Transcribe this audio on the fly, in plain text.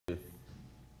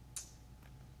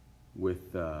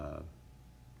with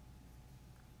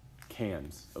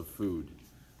cans of food,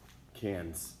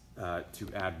 cans to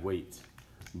add weight.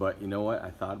 But you know what? I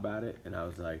thought about it and I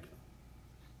was like,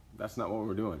 that's not what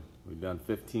we're doing. We've done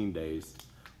 15 days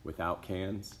without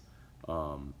cans.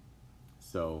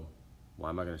 So why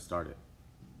am I going to start it?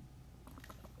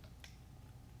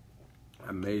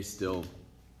 I may still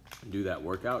do that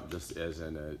workout just as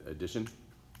an addition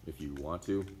if you want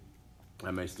to. I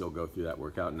may still go through that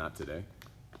workout, not today.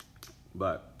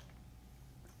 But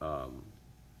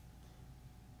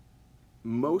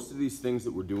most of these things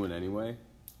that we're doing anyway,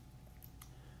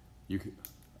 you can,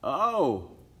 oh,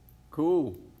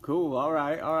 cool, all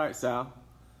right, Sal.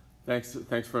 Thanks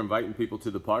for inviting people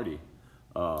to the party.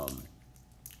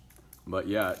 But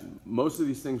yeah, most of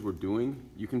these things we're doing,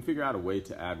 you can figure out a way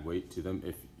to add weight to them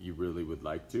if you really would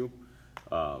like to.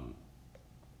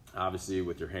 Obviously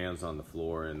with your hands on the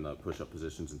floor and the push-up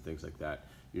positions and things like that,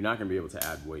 you're not gonna be able to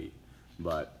add weight.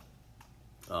 But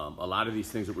a lot of these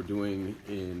things that we're doing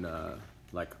in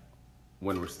like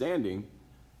when we're standing,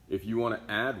 if you wanna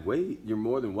add weight, you're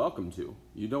more than welcome to.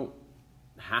 You don't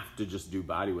have to just do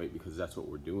body weight because that's what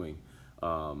we're doing.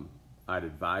 I'd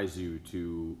advise you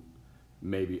to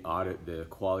maybe audit the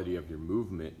quality of your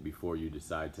movement before you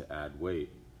decide to add weight.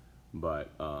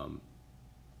 But I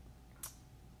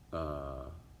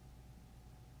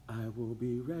will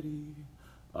be ready.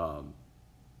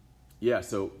 Yeah,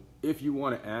 so if you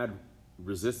want to add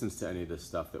resistance to any of this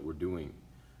stuff that we're doing,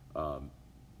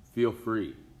 feel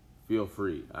free.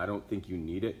 I don't think you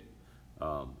need it.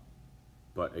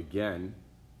 But again,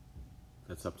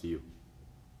 that's up to you,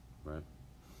 right?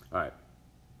 All right.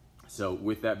 So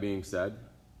with that being said,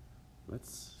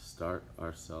 let's start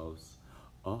ourselves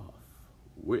off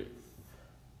with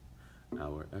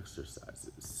our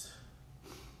exercises.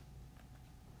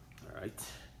 All right.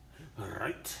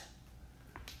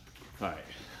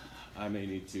 I may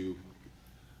need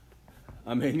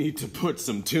to put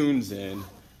some tunes in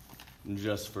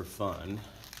just for fun.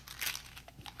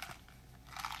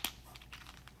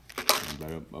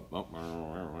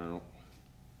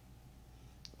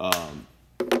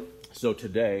 So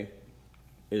today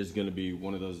is going to be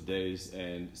one of those days,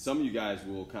 and some of you guys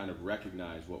will kind of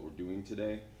recognize what we're doing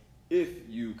today if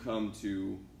you come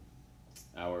to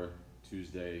our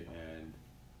Tuesday and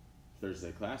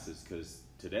Thursday classes, because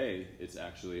today it's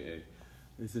actually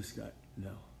is this guy?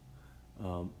 No.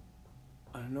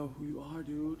 I don't know who you are,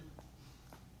 dude.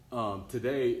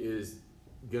 Today is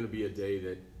going to be a day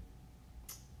that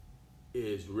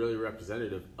is really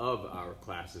representative of our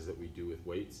classes that we do with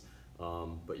weights.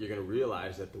 But you're going to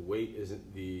realize that the weight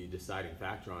isn't the deciding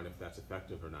factor on if that's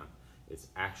effective or not. It's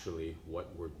actually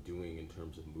what we're doing in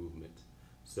terms of movement.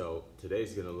 So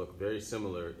today's going to look very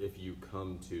similar if you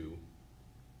come to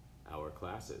our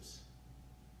classes.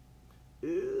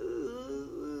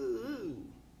 Ooh.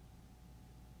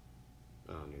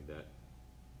 I don't need that.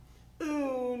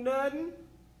 Ooh, nothing.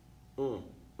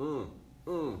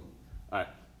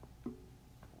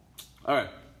 All right.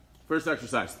 First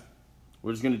exercise.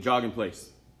 We're just going to jog in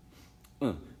place.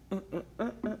 All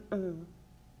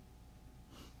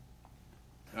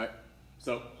right,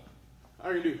 so how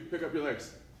are you going to do? Pick up your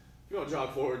legs. If you want to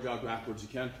jog forward, jog backwards, you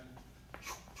can.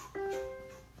 All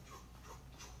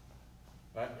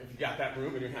right, if you got that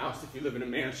room in your house, if you live in a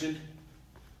mansion.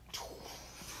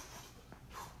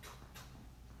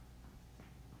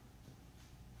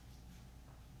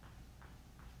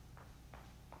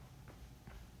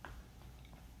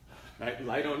 All right,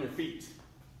 light on your feet.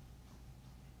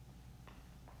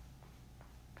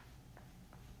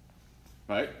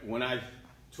 All right, when I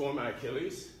tore my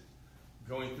Achilles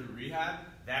going through rehab,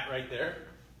 that right there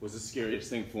was the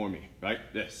scariest thing for me,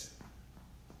 right? This.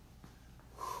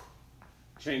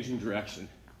 Changing direction.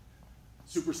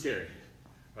 Super scary,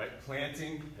 right?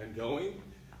 Planting and going.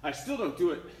 I still don't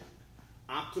do it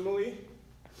optimally,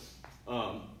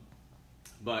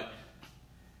 but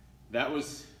that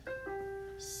was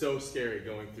so scary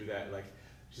going through that. Like,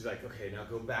 she's like, okay, now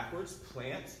go backwards,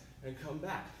 plant, and come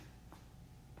back.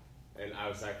 And I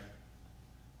was like,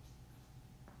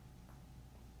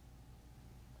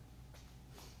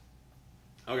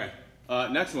 okay,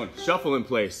 next one, shuffle in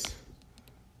place.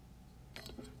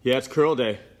 Yeah, it's curl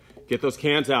day. Get those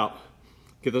cans out.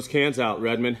 Get those cans out,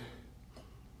 Redmond.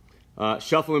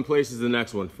 Shuffle in place is the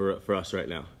next one for us right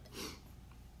now.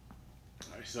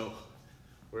 All right, so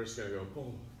we're just gonna go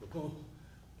boom, boom, boom.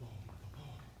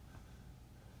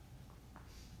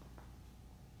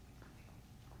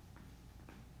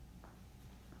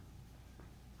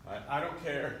 I don't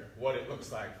care what it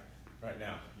looks like right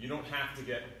now. You don't have to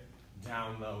get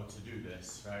down low to do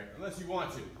this, right? Unless you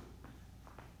want to.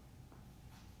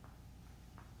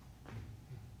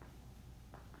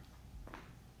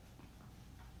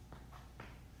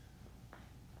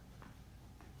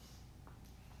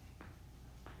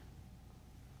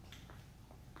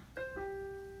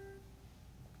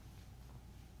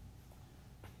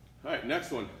 All right,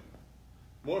 next one.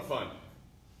 More fun.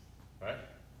 All right,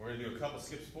 we're gonna do a couple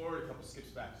skips forward, a couple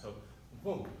skips back. So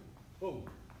boom, boom,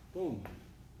 boom,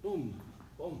 boom,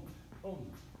 boom,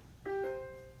 boom.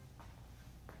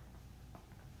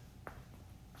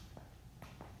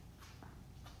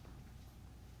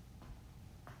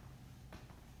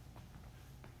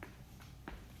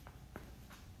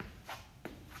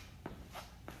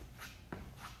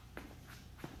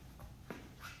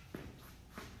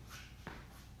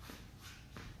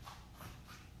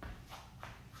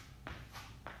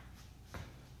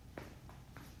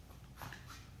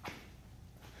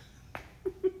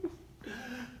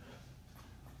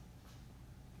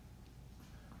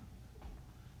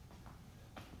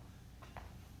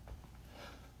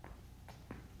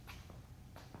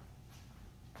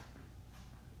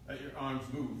 Let your arms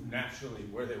move naturally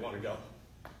where they want to go.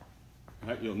 All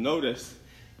right, you'll notice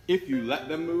if you let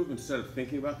them move instead of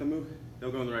thinking about the move,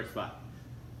 they'll go in the right spot.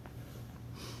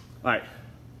 All right,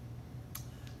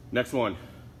 next one.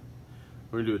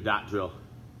 We're gonna do a dot drill.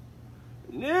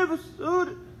 Never stood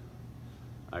it.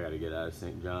 I gotta get out of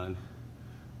St. John.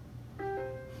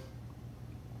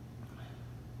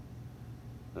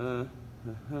 All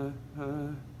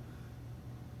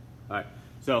right,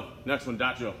 so next one,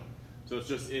 dot drill. So it's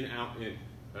just in, out, in,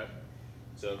 right?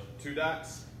 So 2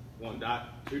 dots, 1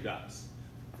 dot, 2 dots,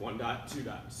 1 dot, 2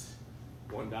 dots,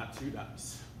 1 dot, 2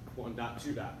 dots, 1 dot,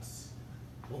 2 dots.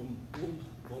 Boom, boom,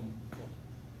 boom, boom.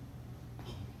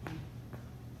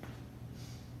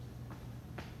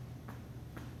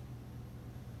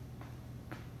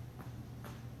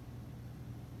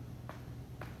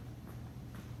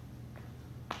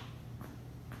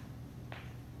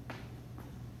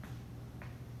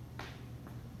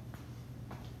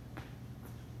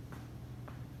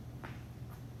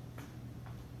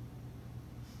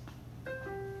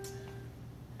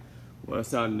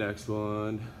 What's our next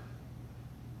one?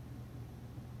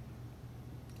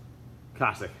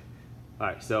 Cossack. All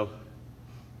right, so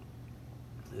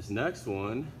this next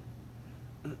one,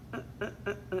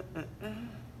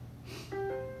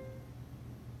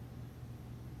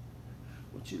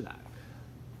 what you like?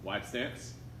 Wide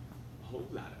stance, a whole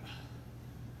lot of.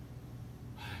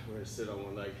 We're gonna sit on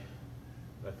one leg,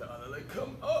 let the other leg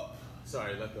come up.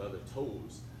 Sorry, let the other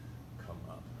toes come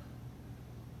up.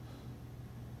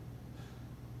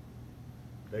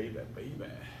 Baby,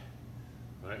 baby.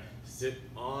 All right, sit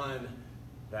on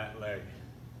that leg.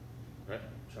 All right,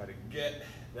 try to get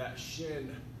that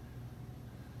shin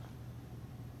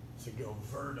to go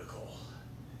vertical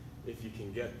if you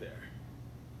can get there.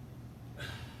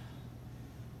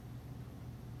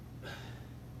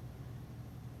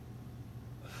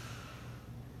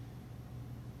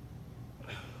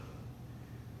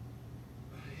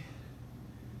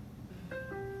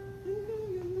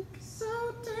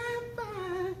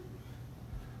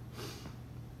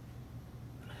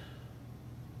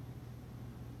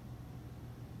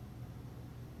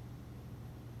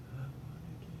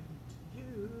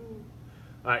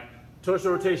 All right,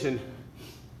 torso rotation,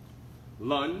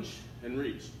 lunge and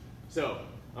reach. So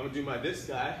I'm gonna do my this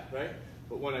guy, right?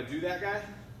 But when I do that guy,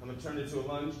 I'm gonna turn it to a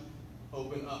lunge,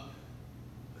 open up,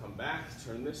 come back,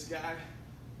 turn this guy,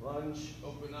 lunge,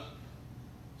 open up.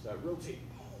 So I rotate,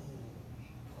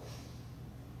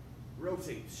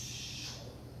 rotate.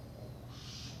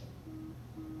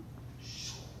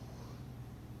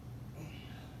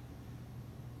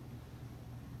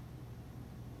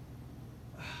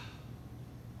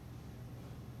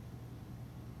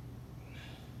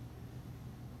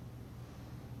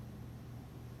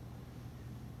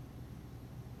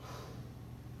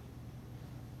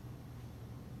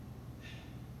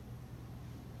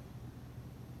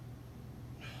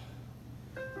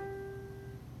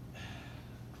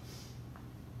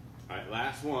 All right,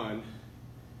 last one.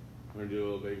 We're gonna do a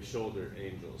little big shoulder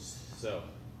angels. So,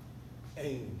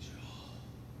 angel.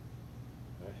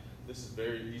 All right, this is a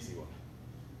very easy one.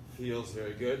 Feels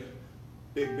very good.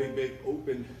 Big, big, big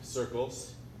open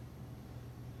circles.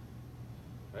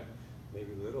 Right?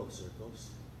 Maybe little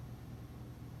circles.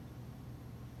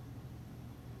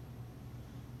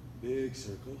 Big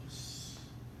circles.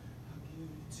 I'll give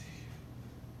it to you.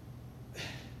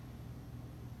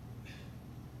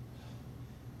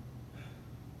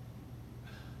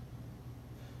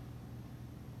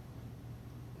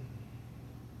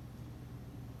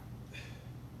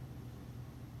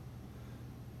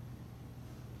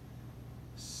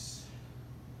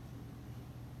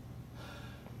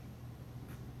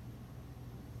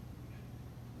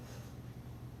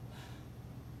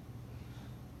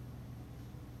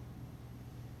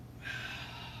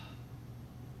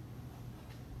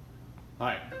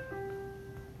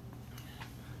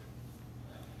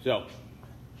 So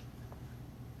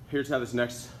here's how this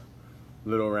next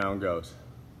little round goes.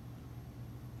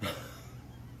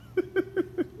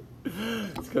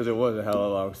 It's because it was a hell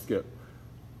of a long skip.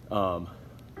 All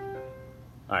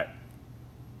right,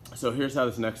 so here's how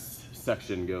this next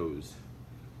section goes.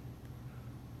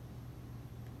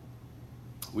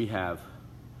 We have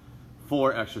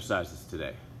 4 exercises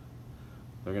today.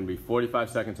 They're gonna be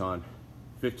 45 seconds on,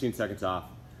 15 seconds off.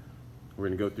 We're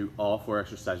gonna go through all 4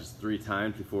 exercises 3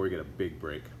 times before we get a big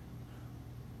break.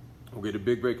 We'll get a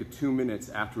big break of 2 minutes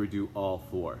after we do all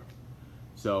 4.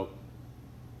 So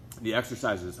the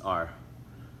exercises are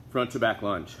front to back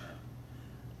lunge,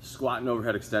 squat and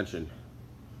overhead extension,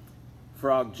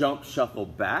 frog jump shuffle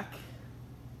back,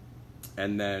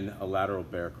 and then a lateral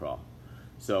bear crawl.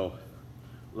 So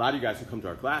a lot of you guys who come to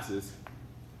our classes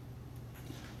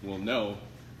will know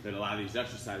that a lot of these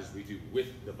exercises we do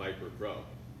with the Viper Pro.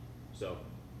 So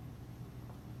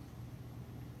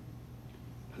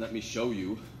let me show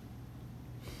you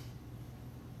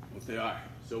what they are.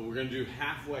 So we're gonna do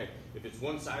halfway. If it's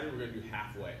one-sided, we're gonna do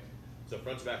halfway. So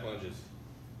front to back lunge is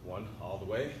 1 all the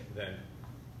way, then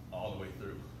all the way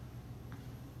through.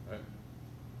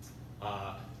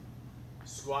 Right?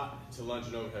 Squat to lunge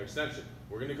and overhead extension.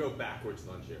 We're gonna go backwards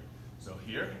lunge here. So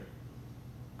here,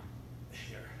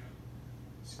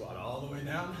 squat all the way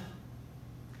down,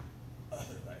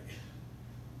 other leg,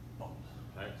 boom,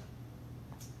 right?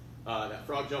 That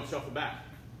frog jump shuffle back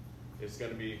is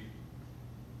gonna be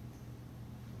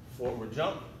forward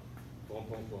jump, boom,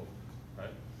 boom, boom,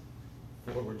 right?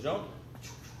 Forward jump,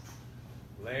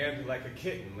 land like a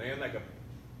kitten, land like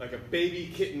a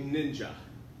baby kitten ninja.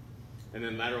 And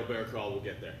then lateral bear crawl, we'll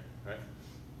get there, right?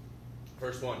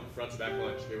 First one, front to back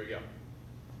lunge, here we go.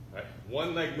 Right,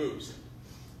 one leg moves,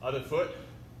 other foot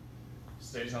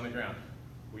stays on the ground.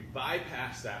 We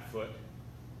bypass that foot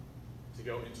to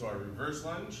go into our reverse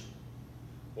lunge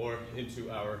or into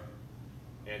our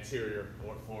anterior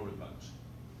or forward lunge.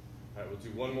 All right, we'll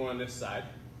do one more on this side.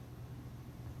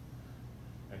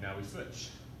 And now we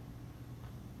switch.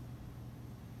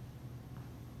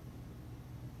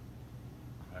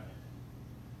 All right.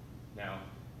 Now,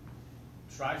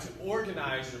 try to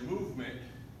organize your movement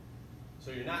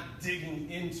so you're not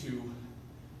digging into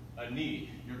a knee.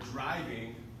 You're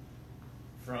driving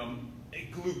from a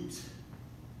glute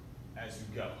as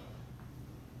you go.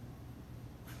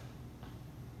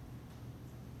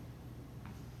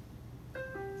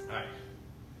 All right,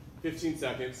 15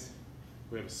 seconds.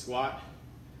 We have a squat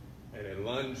and a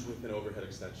lunge with an overhead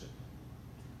extension.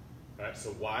 All right,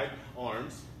 so wide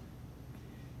arms,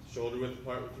 shoulder width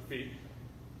apart with your feet.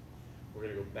 We're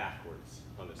gonna go backwards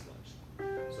on this lunge.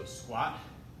 So squat,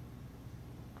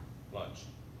 lunge,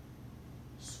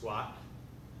 squat,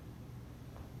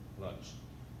 lunge,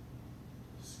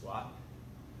 squat,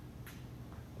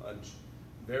 lunge.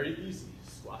 Very easy,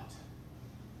 squat,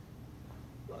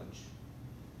 lunge,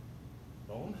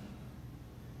 boom,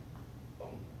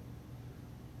 boom,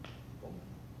 boom.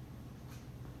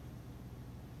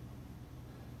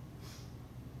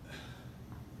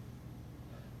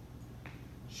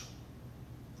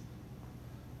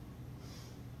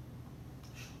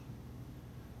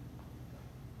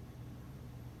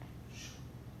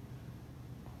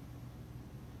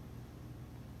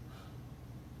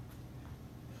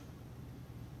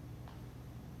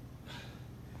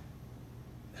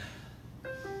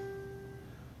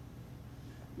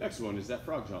 Next one is that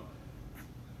frog jump.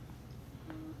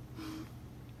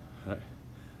 All right.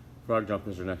 Frog jump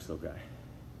is our next little guy.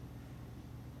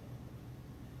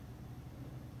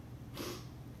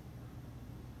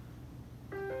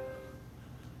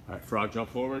 All right, frog jump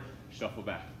forward, shuffle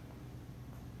back.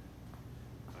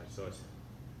 All right, so it's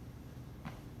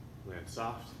land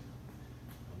soft,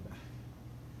 come back.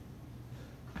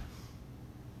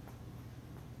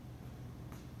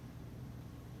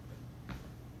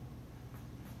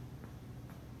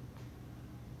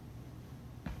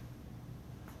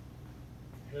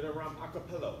 Hit around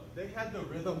acapella. They had the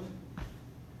rhythm.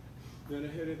 Then I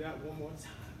hit it that one more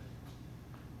time.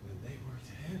 Then they worked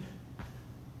it in.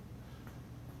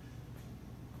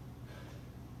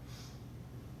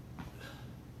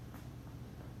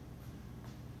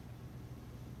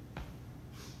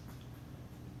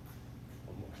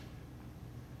 One more.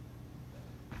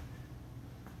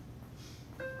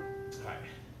 All right.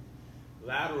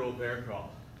 Lateral bear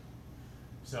crawl.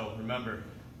 So remember,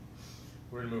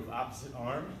 we're gonna move opposite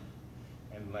arm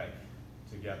and leg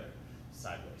together,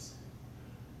 sideways.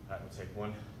 All right, we'll take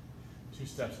 2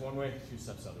 steps one way, 2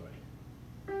 steps the other way.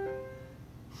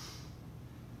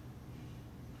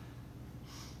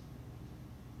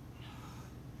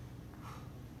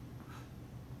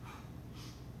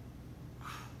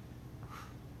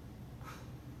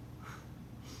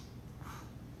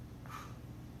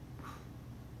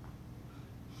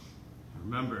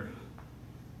 Remember,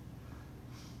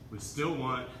 we still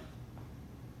want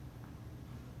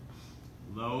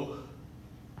low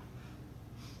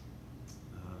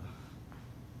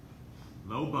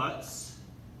butts.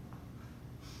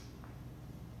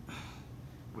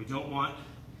 We don't want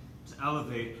to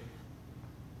elevate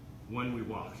when we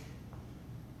walk.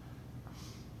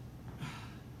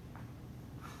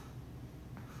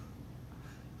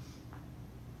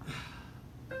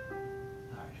 All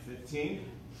right, 15.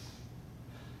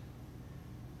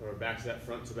 And we're back to that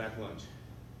front to back lunge.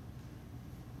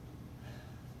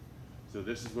 So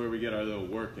this is where we get our little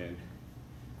work in.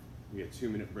 We get a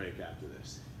 2-minute break after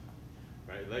this.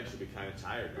 Right, legs should be kind of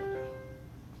tired right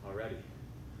now already.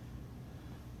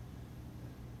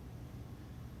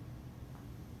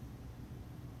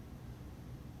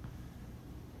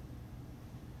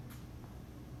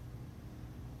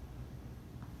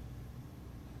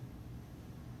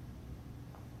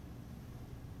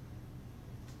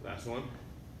 Last one.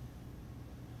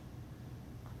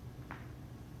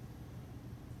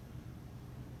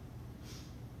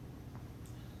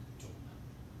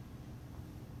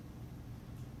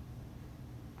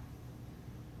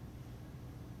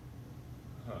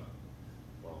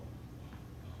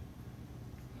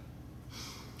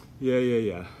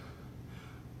 Yeah.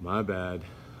 My bad.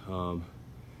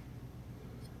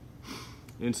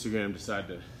 Instagram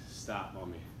decided to stop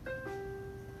on me.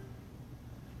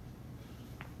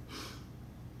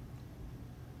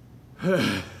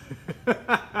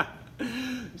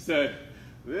 Said,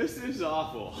 this is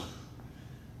awful.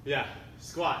 Yeah,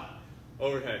 squat,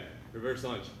 overhead, reverse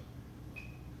lunge.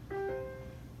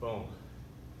 Boom.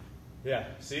 Yeah,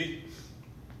 see?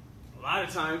 A lot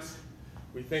of times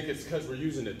we think it's because we're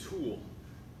using a tool,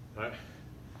 right?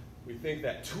 We think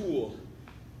that tool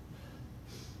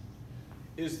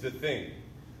is the thing.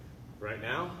 Right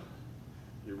now,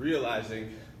 you're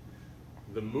realizing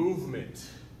the movement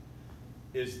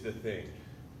is the thing.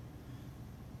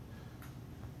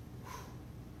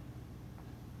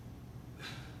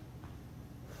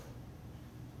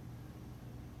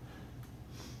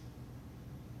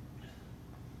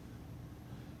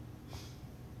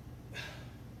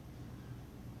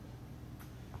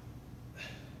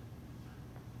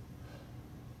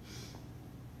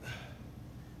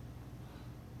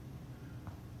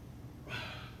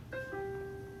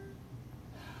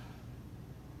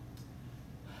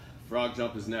 Frog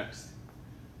jump is next.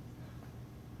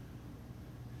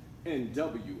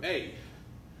 NWA.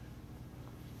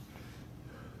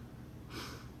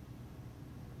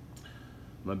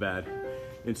 My bad.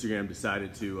 Instagram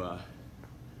decided to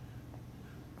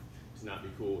not be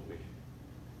cool with me.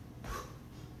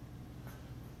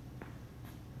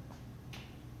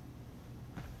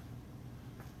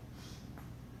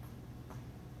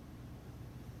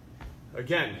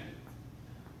 Again,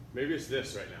 maybe it's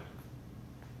this right now.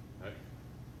 Right?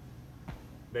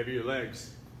 Maybe your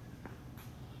legs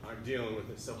aren't dealing with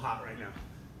it so hot right now.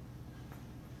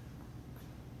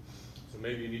 So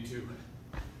maybe you need to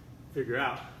figure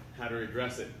out how to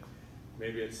redress it.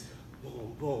 Maybe it's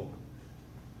boom, boom.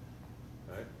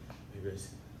 Right? Maybe it's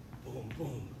boom,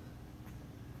 boom.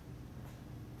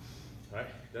 Right?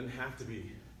 Doesn't have to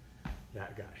be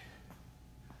that guy.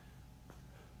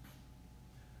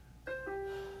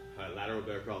 All right, lateral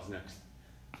bear crawls next.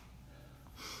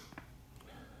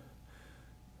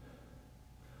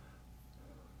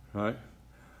 All right.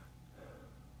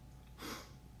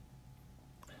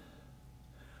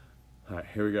 All right,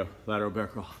 here we go. Lateral bear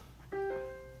crawl.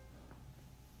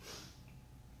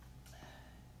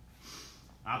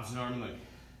 Opposite arm and leg.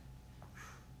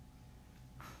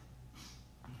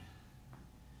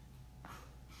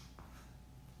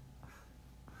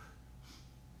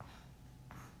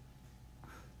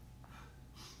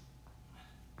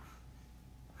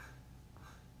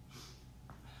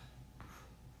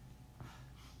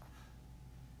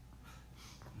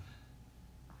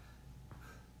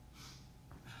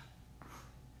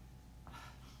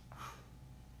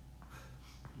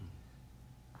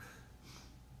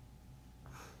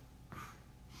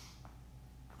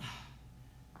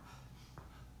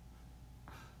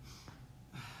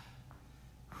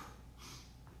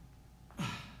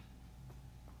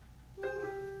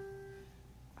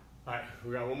 All right,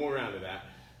 we got one more round of that.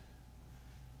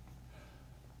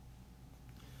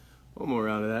 One more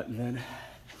round of that, and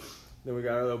then we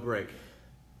got our little break.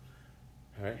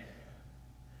 All right,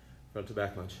 front to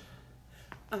back lunge.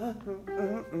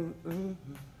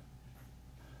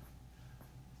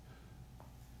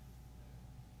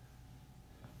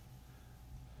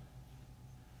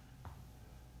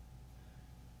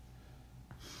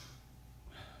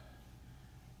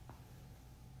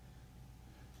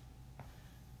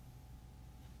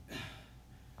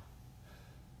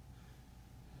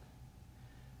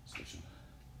 Switch them.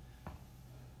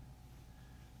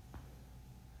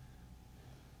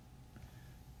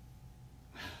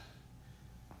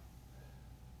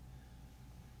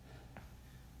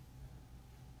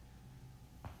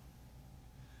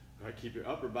 All right, keep your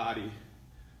upper body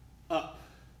up.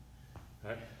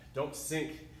 All right, don't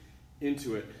sink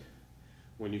into it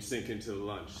when you sink into the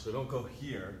lunge. So don't go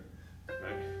here,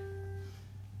 right?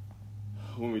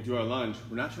 When we do our lunge,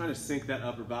 we're not trying to sink that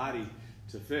upper body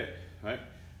to fit, right?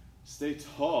 Stay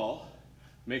tall,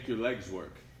 make your legs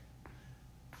work.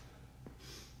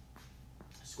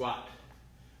 Squat,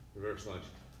 reverse lunge.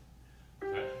 All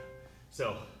right?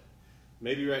 So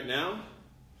maybe right now,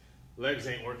 legs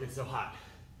ain't working so hot.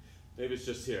 Maybe it's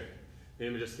just here.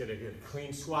 Maybe I'm just gonna get a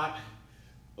clean squat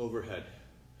overhead.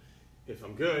 If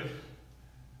I'm good,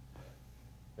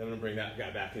 then I'm gonna bring that guy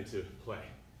back into play.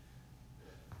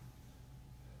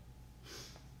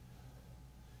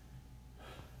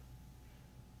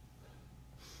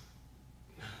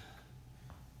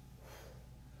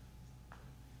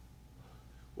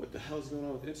 What the hell's going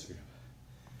on with Instagram?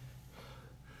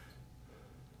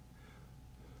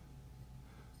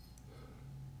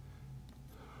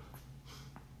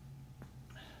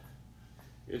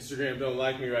 Instagram don't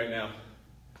like me right now.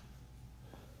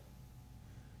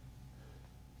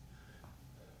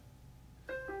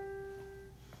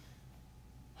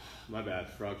 My bad,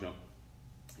 frog jump.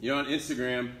 You're on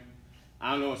Instagram.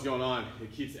 I don't know what's going on.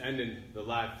 It keeps ending the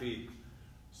live feed.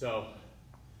 So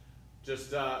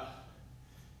just,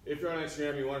 if you're on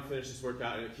Instagram and you want to finish this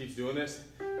workout and it keeps doing this,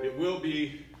 it will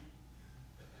be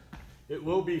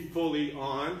fully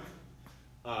on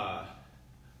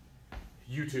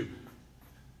YouTube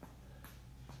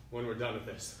when we're done with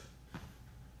this.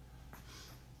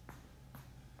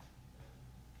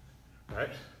 All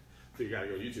right? So you gotta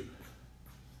go YouTube.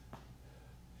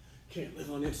 Can't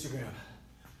live on Instagram.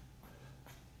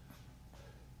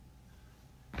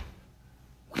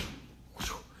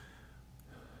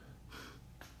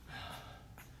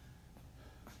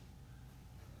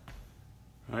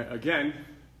 All right, again,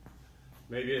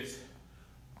 maybe it's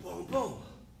boom, boom,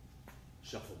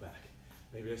 shuffle back.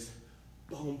 Maybe it's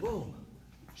boom, boom,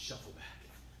 shuffle back.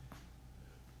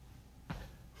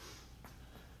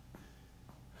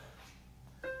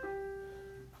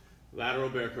 Lateral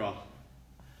bear crawl.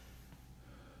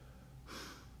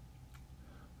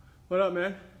 What up,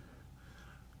 man?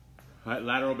 All right,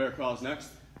 lateral bear crawl is next.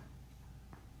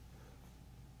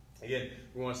 Again,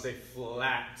 we want to stay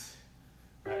flat,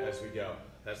 right, as we go.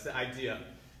 That's the idea,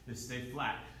 is stay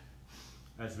flat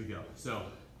as we go. So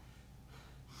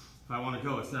if I want to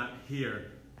go, it's not here,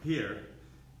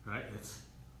 right? It's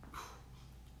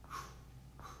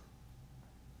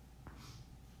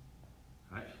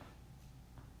right.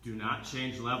 Do not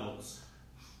change levels.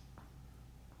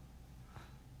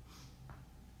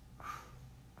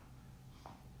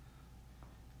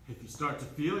 If you start to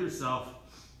feel yourself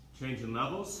changing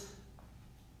levels,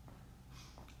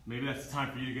 maybe that's the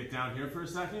time for you to get down here for a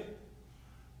second,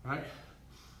 right?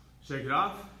 Shake it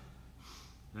off,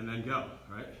 and then go,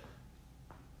 right?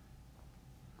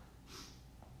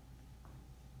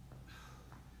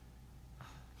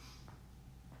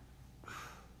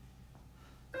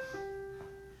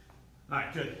 All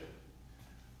right, good.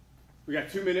 We got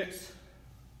 2 minutes,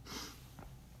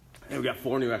 and we got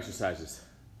 4 new exercises.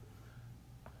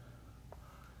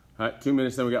 All right, 2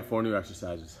 minutes, then we got 4 new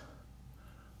exercises.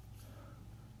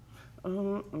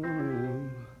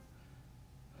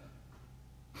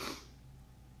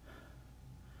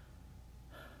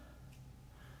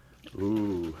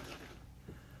 Ooh,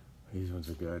 these ones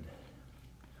are good.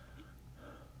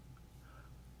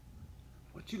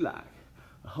 What you like?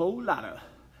 A whole lot of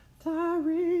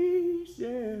Tyrese,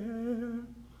 yeah.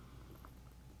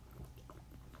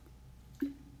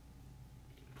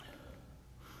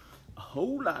 A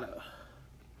whole lot of.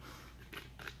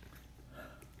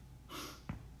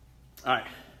 All right,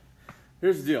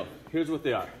 here's the deal. Here's what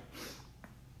they are.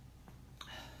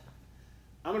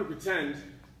 I'm gonna pretend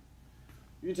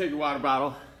you can take your water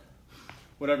bottle,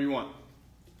 whatever you want.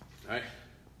 All right?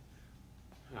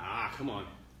 Ah, come on.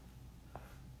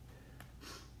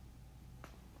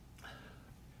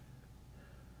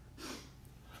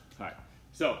 All right,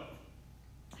 so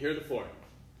here are the 4.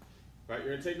 Right,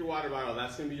 you're gonna take your water bottle,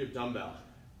 that's gonna be your dumbbell.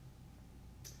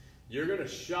 You're gonna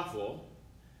shuffle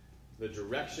the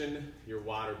direction your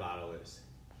water bottle is.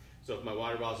 So if my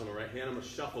water bottle's in my right hand, I'm gonna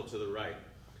shuffle to the right.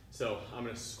 So I'm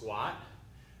gonna squat,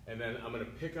 and then I'm gonna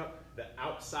pick up the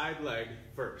outside leg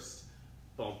first.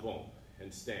 Boom, boom,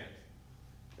 and stand.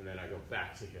 And then I go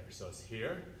back to here. So it's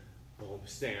here, boom,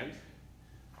 stand,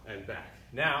 and back.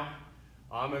 Now,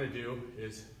 all I'm gonna do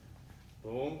is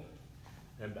boom,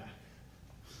 and back.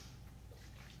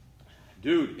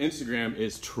 Dude, Instagram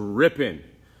is tripping.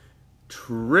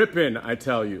 Tripping, I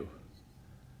tell you.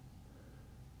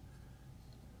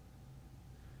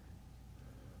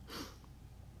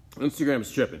 Instagram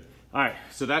is tripping. All right,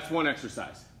 so that's one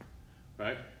exercise,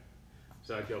 right?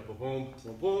 So I go boom, boom,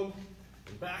 boom, boom,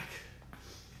 and back.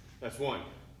 That's one.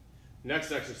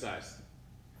 Next exercise.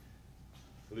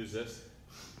 Lose this.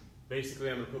 Basically,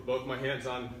 I'm gonna put both my hands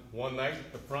on one leg,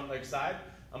 the front leg side.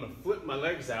 I'm gonna flip my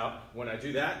legs out. When I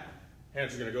do that,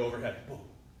 hands are gonna go overhead. Boom,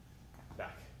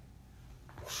 back,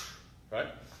 right?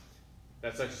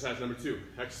 That's exercise number 2.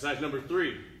 Exercise number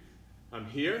 3. I'm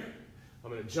here, I'm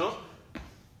gonna jump,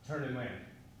 turn and land.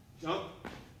 Jump,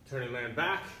 turn and land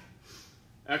back.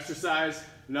 Exercise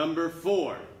number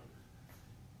 4.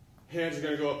 Hands are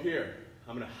gonna go up here.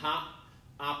 I'm gonna hop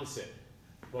opposite.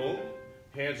 Boom,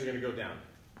 hands are gonna go down.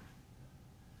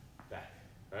 Back,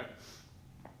 right?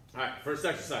 All right, first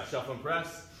exercise, shuffle and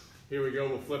press. Here we go,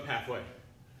 we'll flip halfway.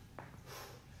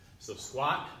 So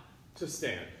squat to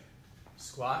stand.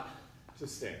 Squat to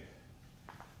stand.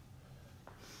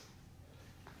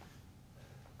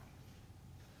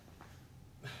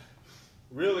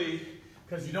 Really,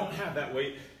 because you don't have that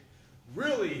weight,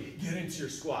 really get into your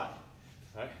squat.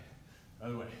 All right,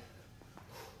 other way.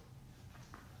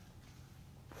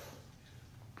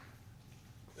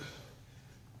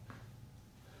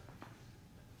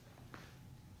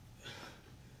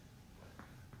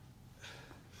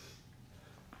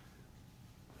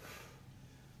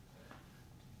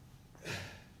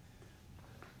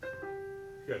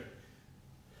 Good.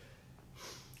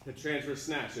 The transverse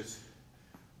snatch is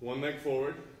one leg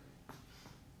forward,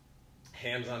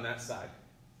 hands on that side.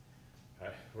 All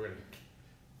right, we're gonna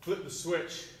flip the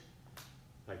switch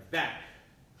like that,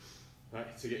 all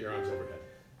right, to get your arms overhead.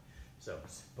 So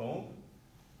it's boom,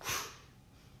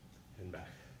 and back,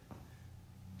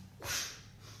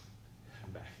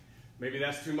 and back. Maybe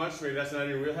that's too much, maybe that's not in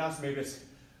your wheelhouse, maybe it's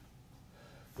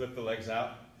flip the legs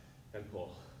out and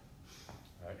pull,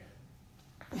 all right.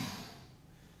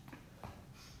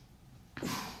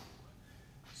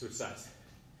 Switch sides.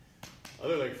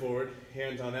 Other leg forward,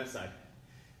 hands on that side.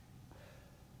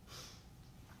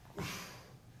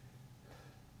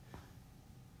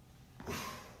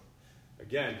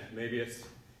 Again, maybe it's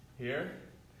here,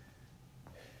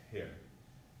 here.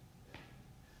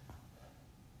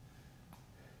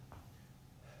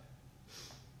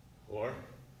 Or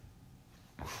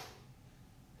all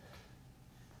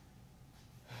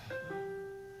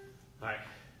right.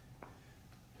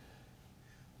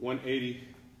 180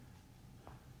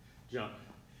 jump.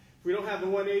 If we don't have the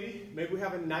 180, maybe we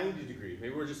have a 90 degree.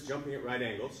 Maybe we're just jumping at right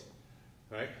angles,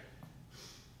 right?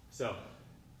 So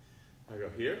I go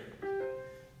here,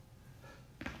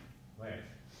 land.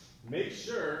 Make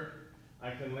sure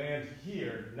I can land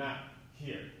here, not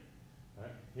here. All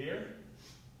right, here,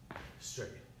 straight.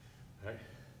 All right.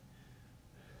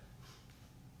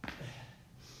 All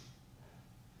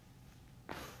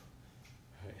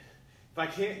right. If I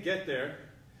can't get there,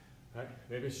 all right,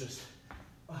 maybe it's just,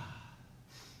 all right.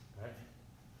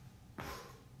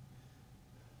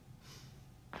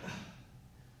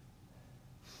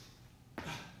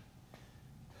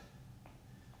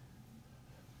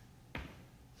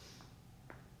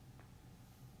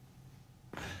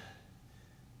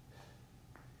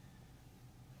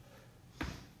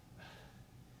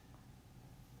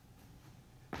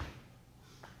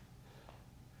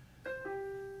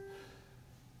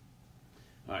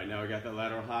 All right, now we got that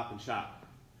lateral hop and chop.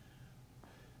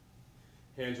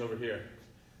 Hands over here.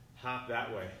 Hop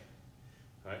that way.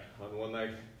 All right, on one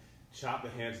leg, chop the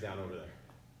hands down over there.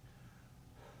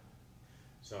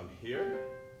 So I'm here,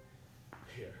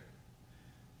 here,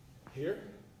 here,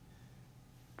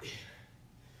 here, here,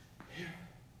 here,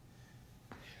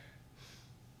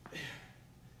 here.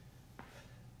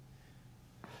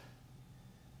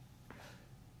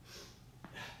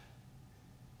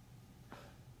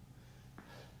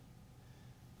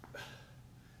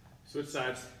 Switch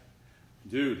sides.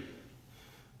 Dude.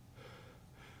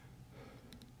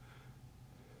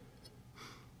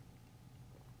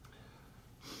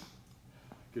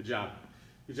 Good job.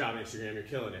 Good job, Instagram. You're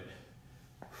killing it.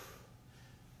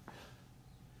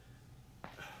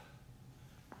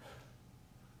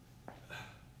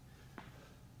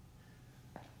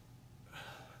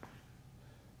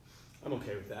 I'm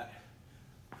okay with that.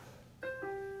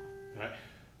 All right.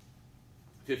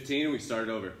 15, and we start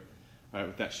over. All right,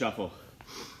 with that shuffle.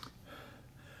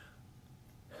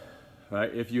 All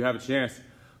right, if you have a chance,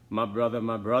 my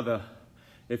brother,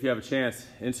 if you have a chance,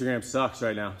 Instagram sucks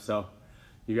right now. So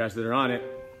you guys that are on it,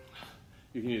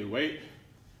 you can either wait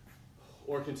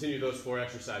or continue those 4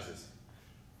 exercises.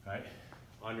 right?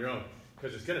 On your own,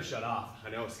 because it's gonna shut off. I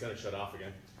know it's gonna shut off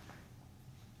again.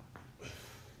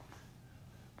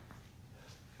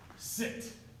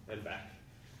 Sit and back,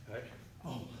 right?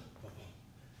 Boom, boom, boom.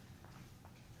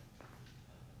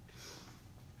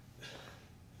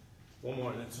 One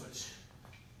more and then switch.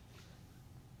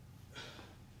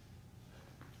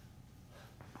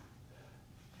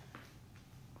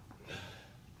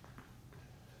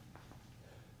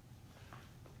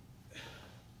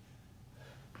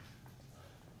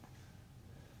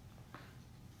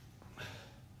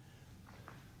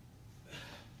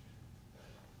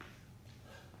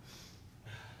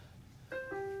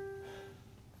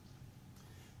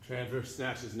 Transverse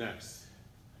snatch is next.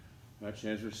 Right,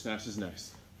 transverse snatch is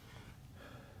next.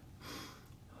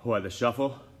 What, the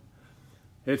shuffle?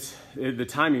 The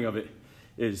timing of it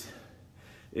is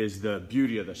the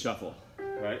beauty of the shuffle,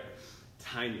 right?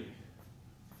 Timing.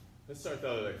 Let's start the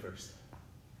other leg first.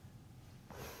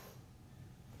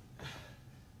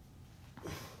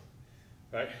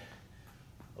 Right?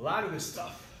 A lot of this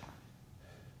stuff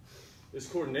is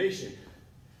coordination.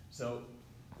 So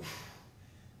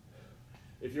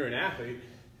if you're an athlete,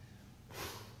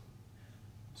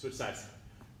 switch sides.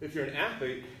 If you're an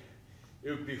athlete,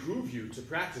 it would behoove you to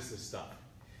practice this stuff,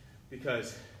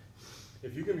 because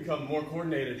if you can become more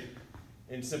coordinated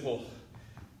in simple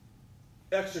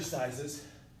exercises,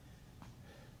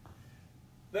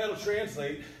 that'll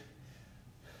translate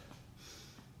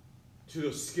to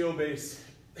those skill-based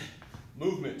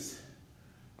movements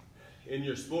in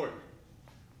your sport.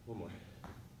 One more.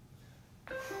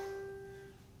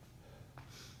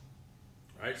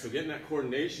 All right, so getting that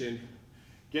coordination,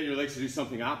 getting your legs to do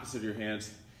something opposite of your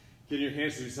hands, getting your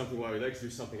hands to do something while your legs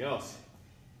do something else,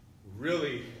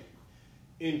 really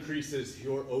increases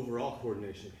your overall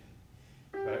coordination.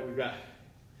 All right, we've got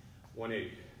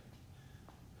 180.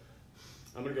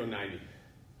 I'm gonna go 90.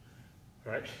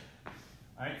 All right,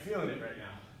 I ain't feeling it right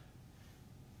now.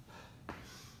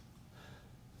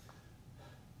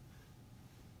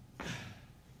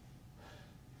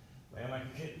 Land like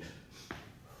a kitten.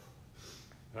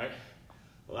 All right,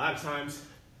 a lot of times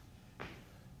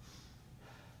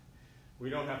we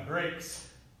don't have brakes.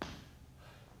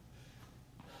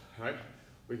 All right,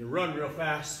 we can run real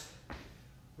fast,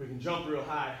 we can jump real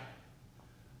high,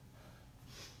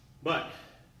 but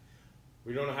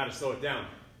we don't know how to slow it down.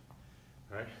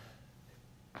 All right,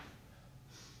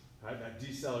 that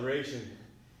deceleration,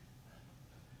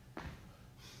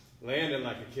 landing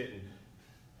like a kitten,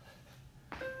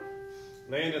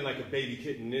 landing like a baby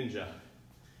kitten ninja.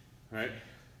 All right,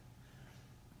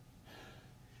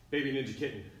 baby ninja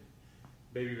kitten,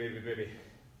 baby, baby, baby.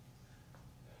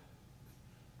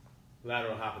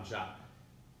 Lateral hop and chop.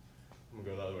 I'm gonna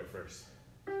go the other way first.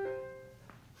 All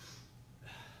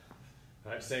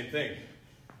right, same thing.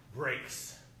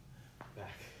 Brakes,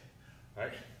 back. All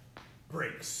right,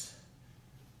 brakes,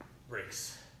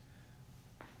 brakes,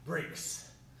 brakes,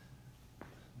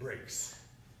 brakes.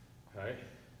 All right.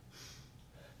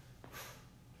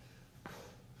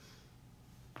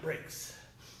 Brakes.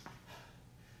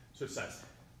 Switch sides.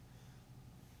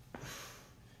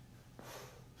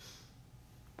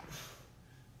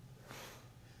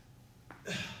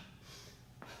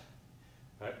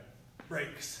 All right,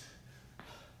 brakes.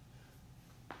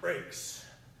 Brakes.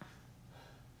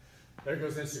 There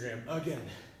goes Instagram again.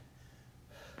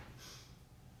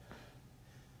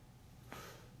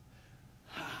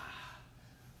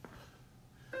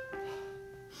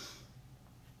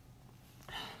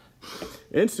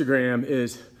 Instagram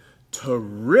is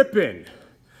tripping.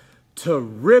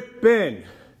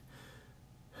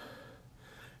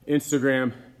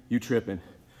 Instagram, you tripping.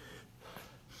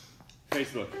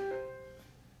 Facebook,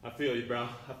 I feel you, bro.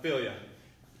 I feel you.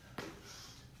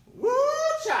 Woo,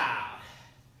 child.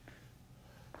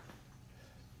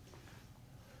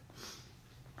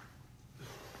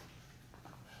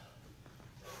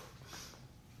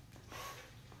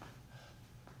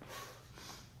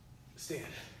 Stand.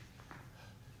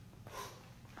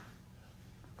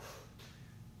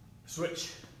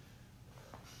 Switch.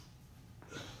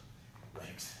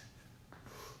 Legs.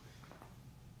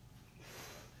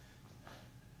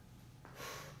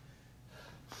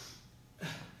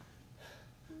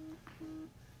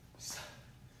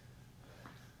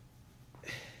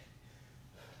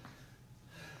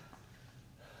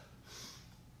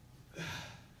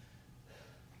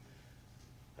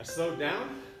 I slowed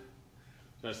down,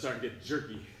 so I started to get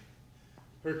jerky,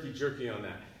 herky-jerky on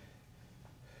that.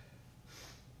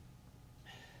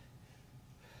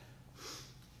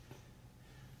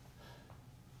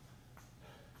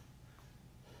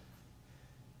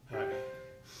 All right,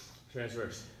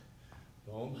 transverse.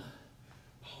 Boom, boom,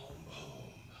 boom.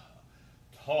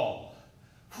 tall.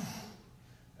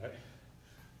 Right.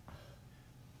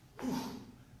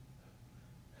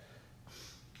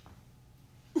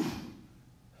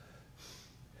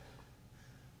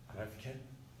 If you can.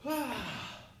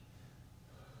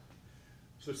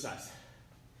 Switch sides.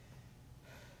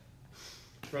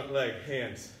 Front leg,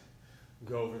 hands,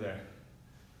 go over there.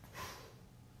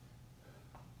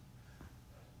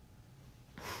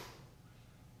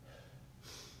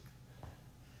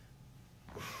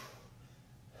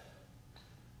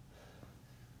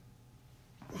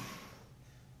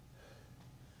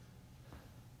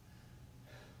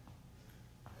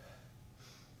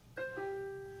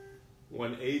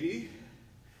 $180.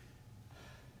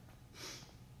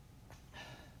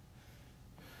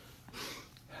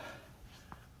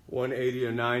 $180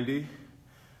 or 90.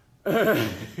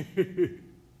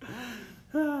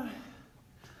 All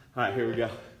right, here we go.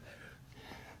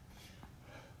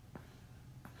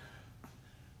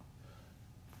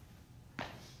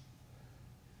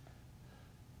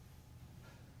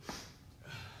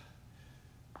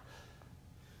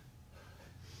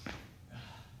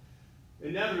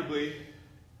 Inevitably,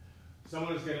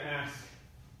 someone is going to ask,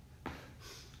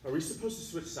 are we supposed to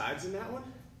switch sides in that one?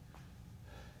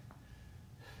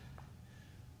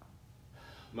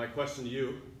 My question to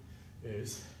you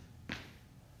is,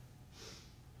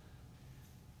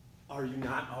 are you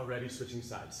not already switching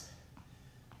sides?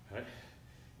 Right?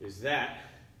 Is that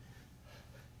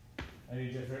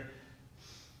any different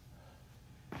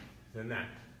than that?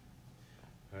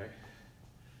 Right?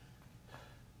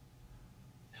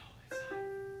 No, it's not.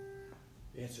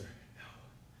 The answer, no.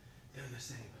 They're the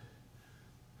same.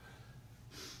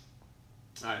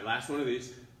 All right, last one of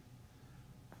these.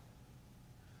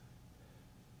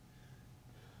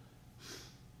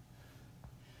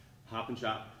 Hop and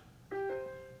chop.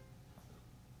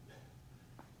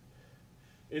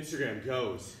 Instagram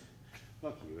goes.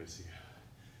 Fuck you, Instagram.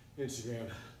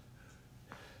 Instagram.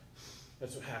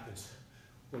 That's what happens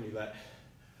when you let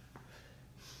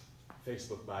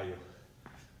Facebook buy you.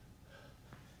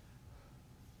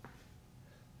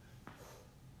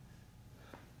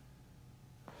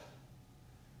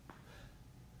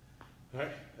 All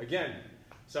right, again,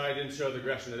 sorry I didn't show the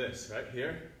progression of this, right?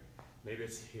 Here, maybe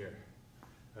it's here.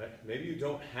 Right? Maybe you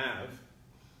don't have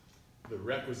the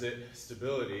requisite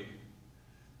stability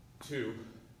to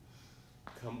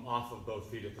come off of both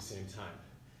feet at the same time,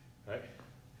 right?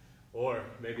 Or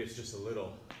maybe it's just a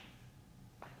little,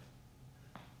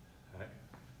 right?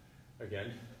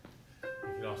 Again,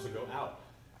 you can also go out.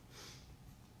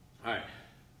 All right.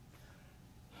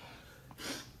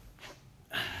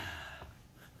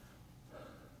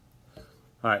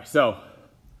 All right, so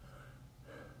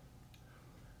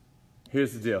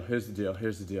here's the deal.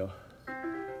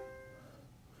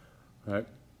 All right,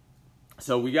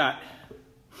 so we got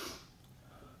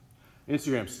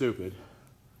Instagram stupid.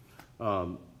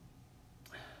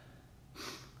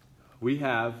 We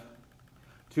have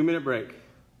 2-minute break,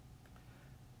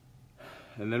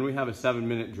 and then we have a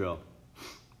 7-minute drill,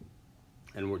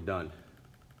 and we're done.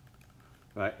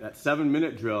 All right, that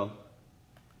 7-minute drill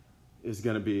is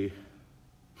gonna be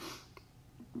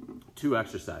 2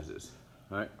 exercises.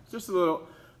 All right, just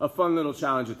a fun little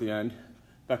challenge at the end.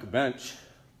 Back a bench.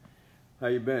 How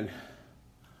you been?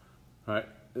 All right,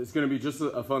 it's gonna be just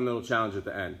a fun little challenge at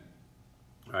the end.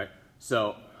 All right,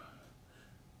 so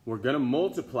we're gonna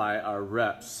multiply our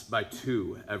reps by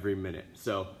 2 every minute.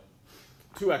 So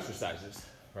 2 exercises,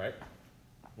 right?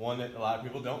 One that a lot of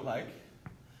people don't like,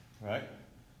 right?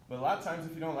 But a lot of times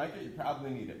if you don't like it, you probably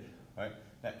need it, right?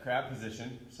 That crab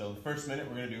position. So the first minute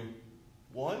we're gonna do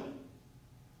 1,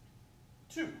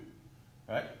 2,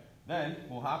 right? Then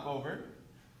we'll hop over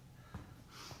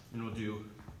and we'll do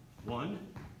 1,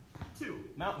 2,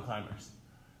 mountain climbers.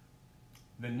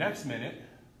 The next minute,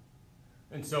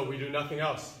 and so we do nothing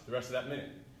else the rest of that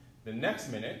minute. The next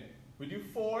minute, we do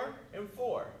 4 and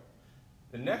 4.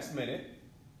 The next minute,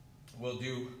 we'll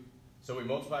do, so we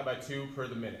multiply by 2 per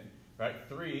the minute, right?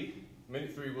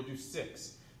 Minute 3, we'll do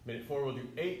 6. Minute 4, we'll do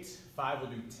 8. 5,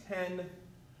 we'll do 10.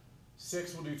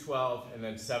 6 we'll do 12, and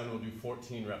then 7 we'll do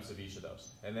 14 reps of each of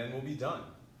those. And then we'll be done,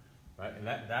 right? And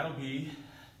that'll be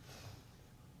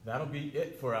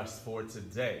it for us for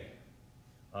today.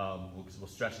 We'll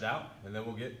stretch it out, and then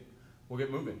we'll get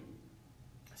moving.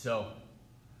 So,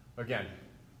 again,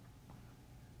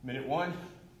 minute 1,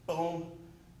 boom,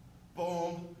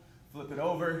 boom, flip it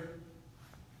over.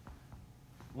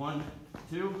 1,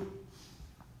 2,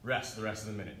 rest the rest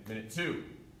of the minute. Minute 2,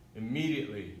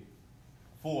 immediately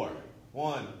 4,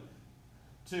 1,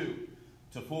 2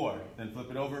 to 4, then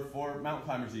flip it over, 4 mountain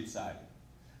climbers each side.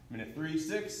 Minute 3,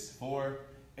 6, 4,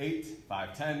 8,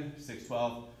 5, 10, 6,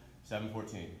 12, 7:14.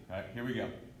 All right, here we go.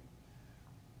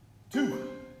 2.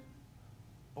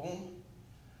 Boom.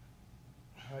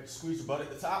 All right, squeeze your butt at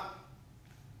the top.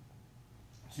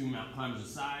 2 mountain climbers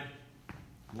aside.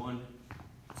 1,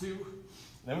 2.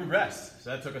 Then we rest. So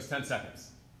that took us 10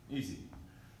 seconds. Easy.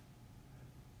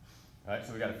 All right,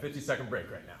 so we got a 50-second break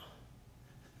right now.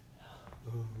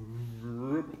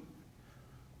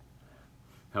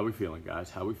 How we feeling, guys?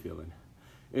 How we feeling?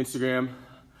 Instagram,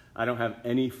 I don't have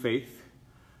any faith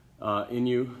in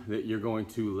you that you're going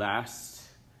to last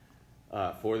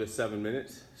for the 7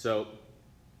 minutes. So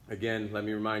again, let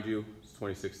me remind you, it's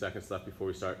 26 seconds left before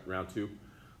we start round 2.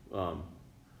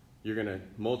 You're gonna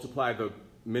multiply the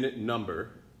minute number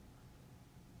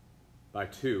by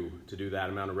 2 to do that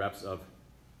amount of reps of,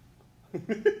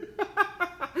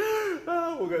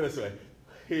 oh, we'll go this way.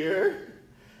 Here,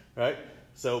 right?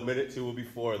 So minute 2 will be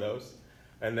 4 of those.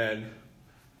 And then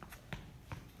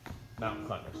mountain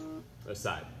climbers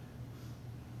aside.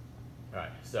 All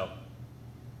right, so,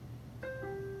 all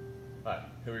right,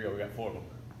 here we go, we got 4 of them.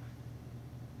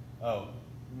 Oh,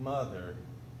 mother.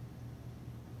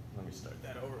 Let me start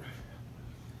that over.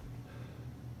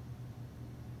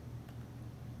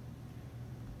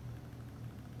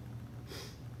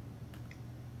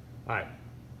 All right,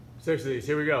 6 of these,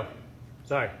 here we go.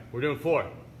 Sorry, we're doing 4.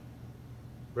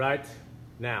 Right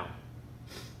now.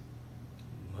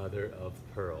 Mother of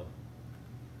pearl.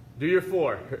 Do your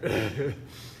 4.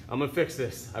 I'm gonna fix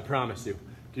this, I promise you.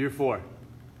 Do your 4.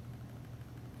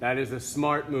 That is a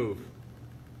smart move.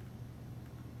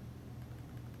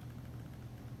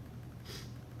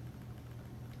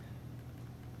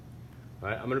 All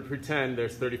right, I'm gonna pretend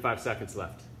there's 35 seconds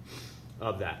left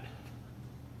of that.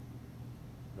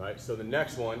 All right, so the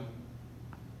next one,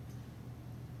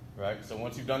 right, so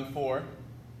once you've done 4,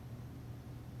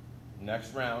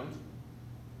 next round,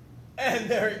 and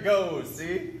there it goes,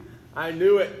 see? I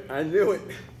knew it, I knew it.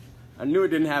 I knew it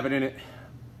didn't have it in it.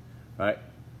 All right,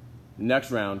 next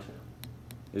round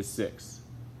is 6.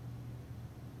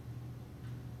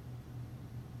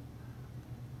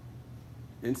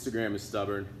 Instagram is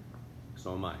stubborn,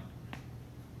 so am I. All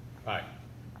right,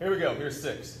 here we go, here's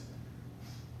 6.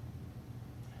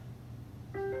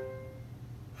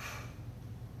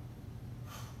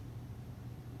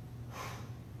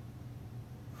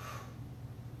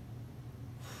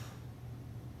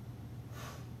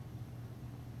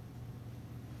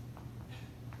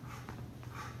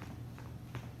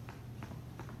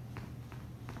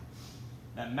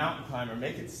 That mountain climber,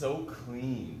 make it so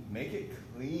clean. Make it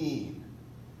clean.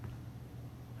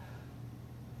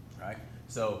 Right?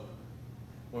 So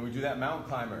when we do that mountain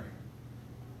climber,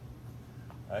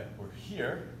 right, we're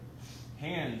here,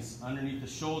 hands underneath the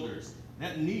shoulders.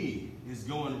 That knee is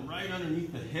going right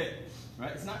underneath the hip.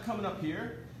 Right? It's not coming up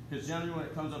here, because generally when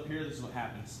it comes up here, this is what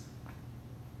happens.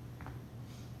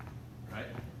 Right?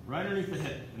 Right underneath the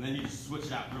hip, and then you just switch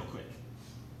it out real quick.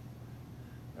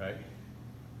 Right?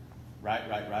 Right,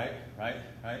 right, right, right,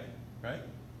 right, right.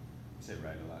 I say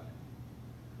right a lot.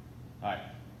 All right,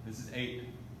 this is 8.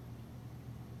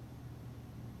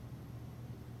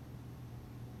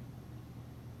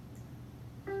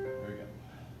 There we go.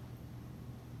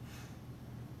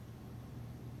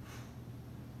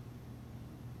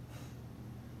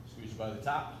 Squeeze it by the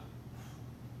top.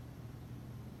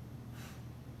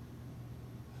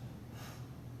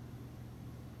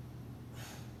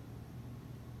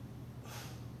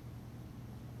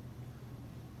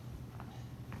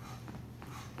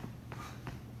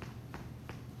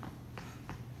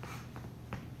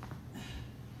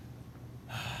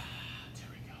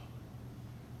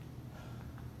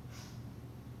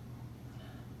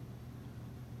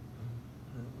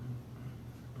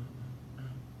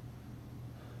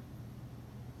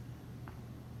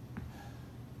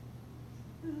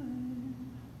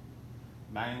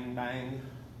 Bang, bang.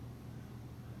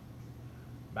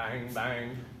 Bang,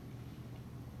 bang.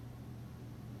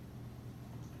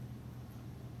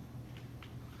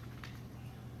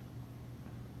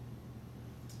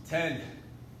 Ten.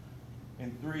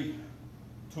 In 3,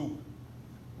 2,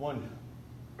 1.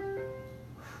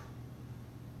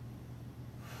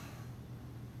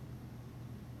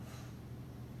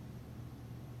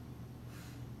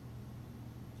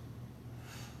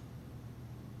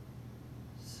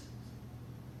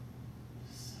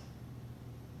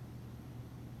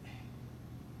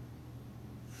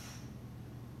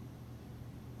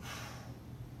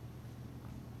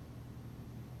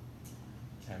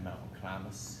 Mountain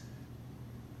climbers.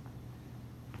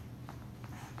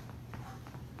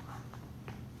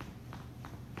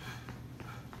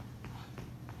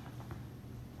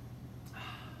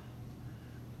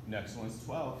 Next one's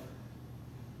 12.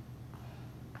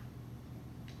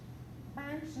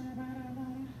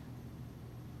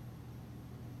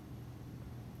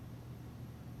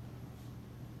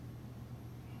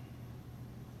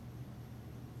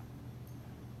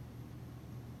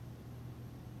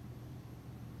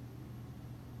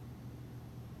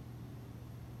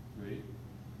 Three,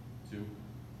 2,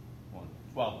 1.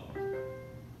 12.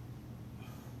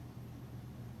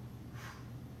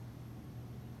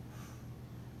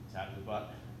 Tap the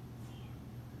butt.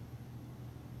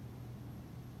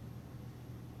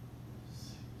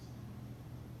 6,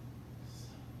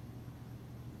 7,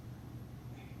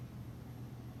 8,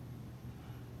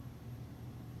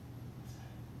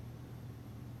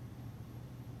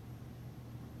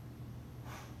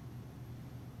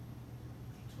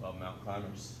 12 mountain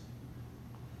climbers.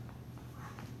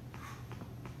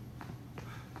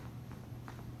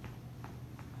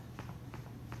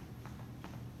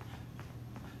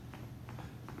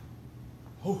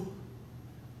 Oh.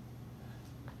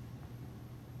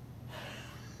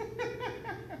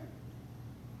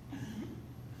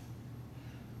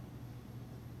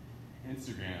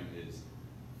 Instagram is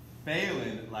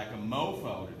failing like a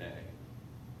mofo today.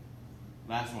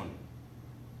 Last one.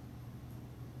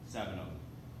 7 of them.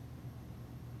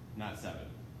 Not 7,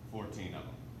 14 of them.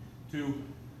 2,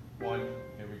 1,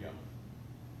 here we go.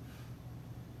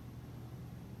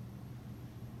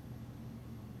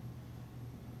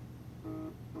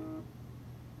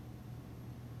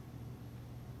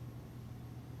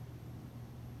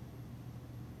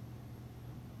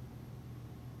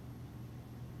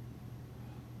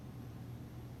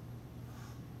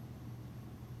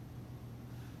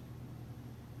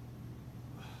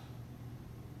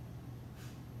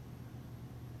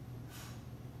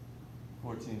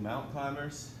 Mountain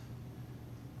climbers.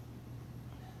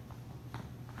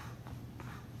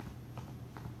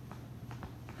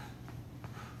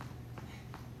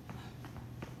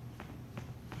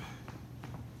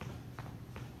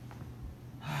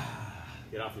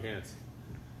 Get off your hands.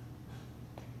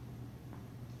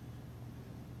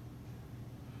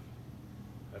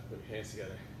 Put your hands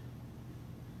together.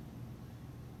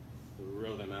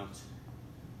 Throw them out.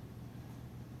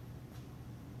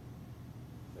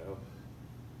 Go.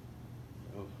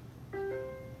 Go.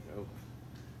 Go.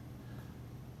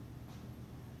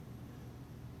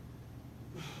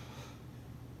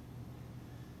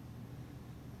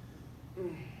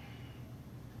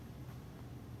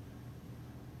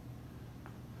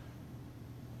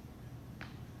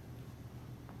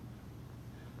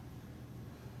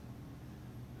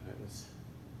 Alright, let's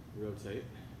rotate.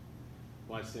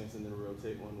 Wide stance and then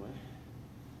rotate one way.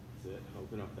 That's it.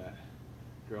 Open up that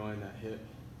groin, that hip.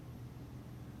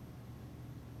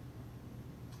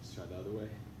 Let's try the other way.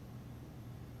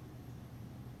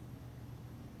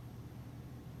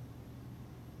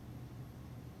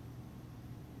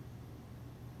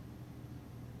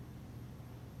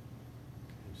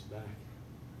 Hips back.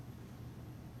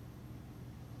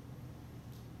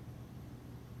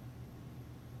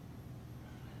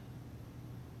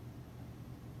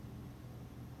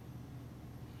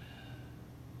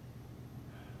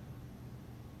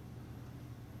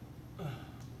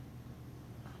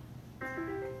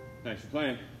 Thanks for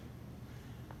playing.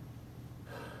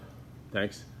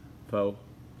 Thanks for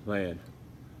playing.